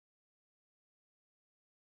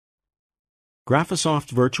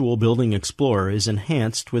GRAPHISOFT Virtual Building Explorer is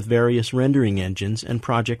enhanced with various rendering engines and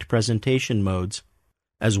project presentation modes,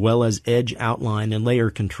 as well as edge outline and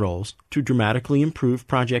layer controls to dramatically improve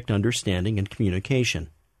project understanding and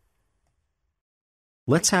communication.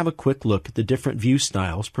 Let's have a quick look at the different view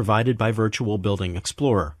styles provided by Virtual Building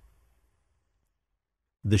Explorer.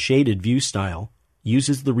 The shaded view style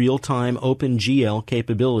uses the real-time OpenGL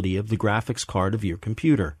capability of the graphics card of your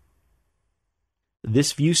computer.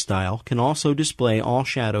 This view style can also display all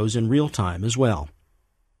shadows in real time as well.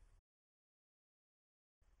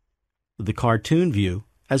 The cartoon view,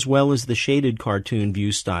 as well as the shaded cartoon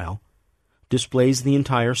view style, displays the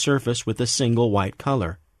entire surface with a single white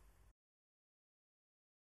color.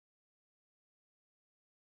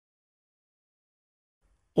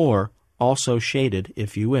 Or also shaded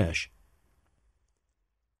if you wish.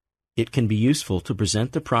 It can be useful to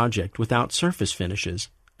present the project without surface finishes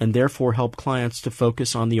and therefore help clients to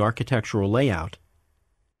focus on the architectural layout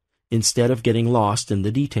instead of getting lost in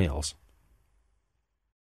the details.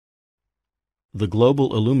 The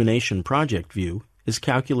Global Illumination project view is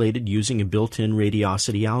calculated using a built-in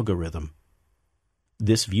radiosity algorithm.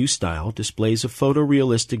 This view style displays a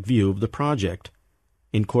photorealistic view of the project,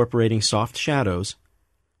 incorporating soft shadows,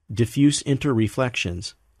 diffuse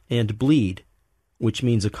interreflections, and bleed, which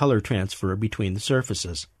means a color transfer between the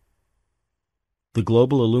surfaces. The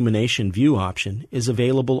Global Illumination view option is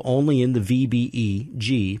available only in the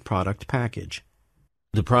VBE-G product package.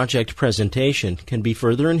 The project presentation can be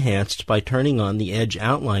further enhanced by turning on the Edge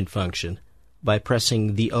Outline function by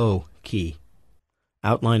pressing the O key.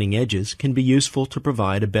 Outlining edges can be useful to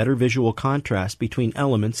provide a better visual contrast between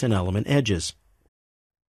elements and element edges.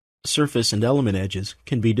 Surface and element edges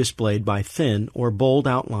can be displayed by thin or bold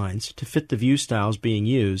outlines to fit the view styles being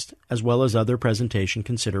used, as well as other presentation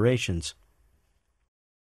considerations.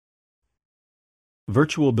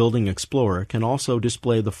 Virtual Building Explorer can also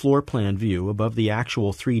display the floor plan view above the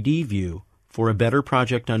actual 3D view for a better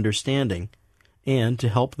project understanding and to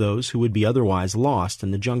help those who would be otherwise lost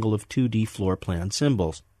in the jungle of 2D floor plan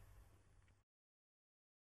symbols.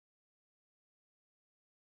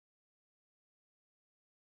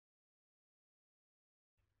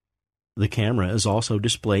 The camera is also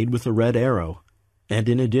displayed with a red arrow, and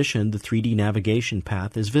in addition the 3D navigation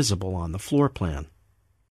path is visible on the floor plan.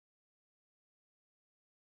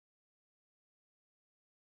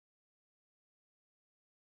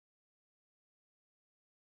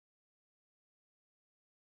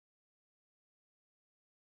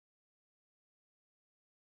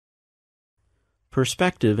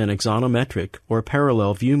 Perspective and axonometric or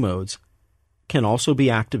parallel view modes can also be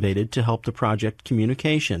activated to help the project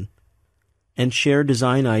communication and share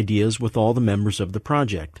design ideas with all the members of the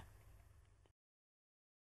project.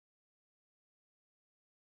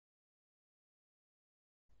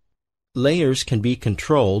 Layers can be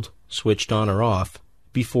controlled, switched on or off,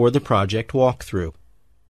 before the project walkthrough.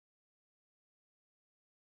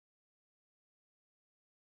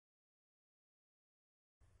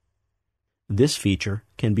 This feature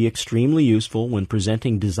can be extremely useful when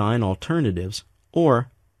presenting design alternatives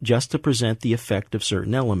or just to present the effect of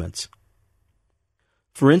certain elements.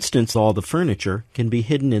 For instance, all the furniture can be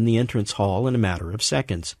hidden in the entrance hall in a matter of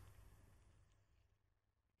seconds.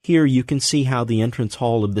 Here you can see how the entrance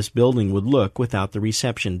hall of this building would look without the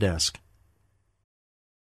reception desk.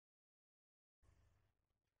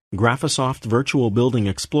 GRAPHISOFT Virtual Building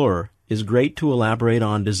Explorer is great to elaborate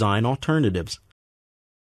on design alternatives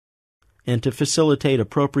and to facilitate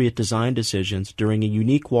appropriate design decisions during a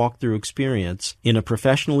unique walkthrough experience in a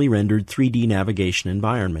professionally rendered 3D navigation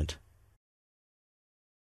environment.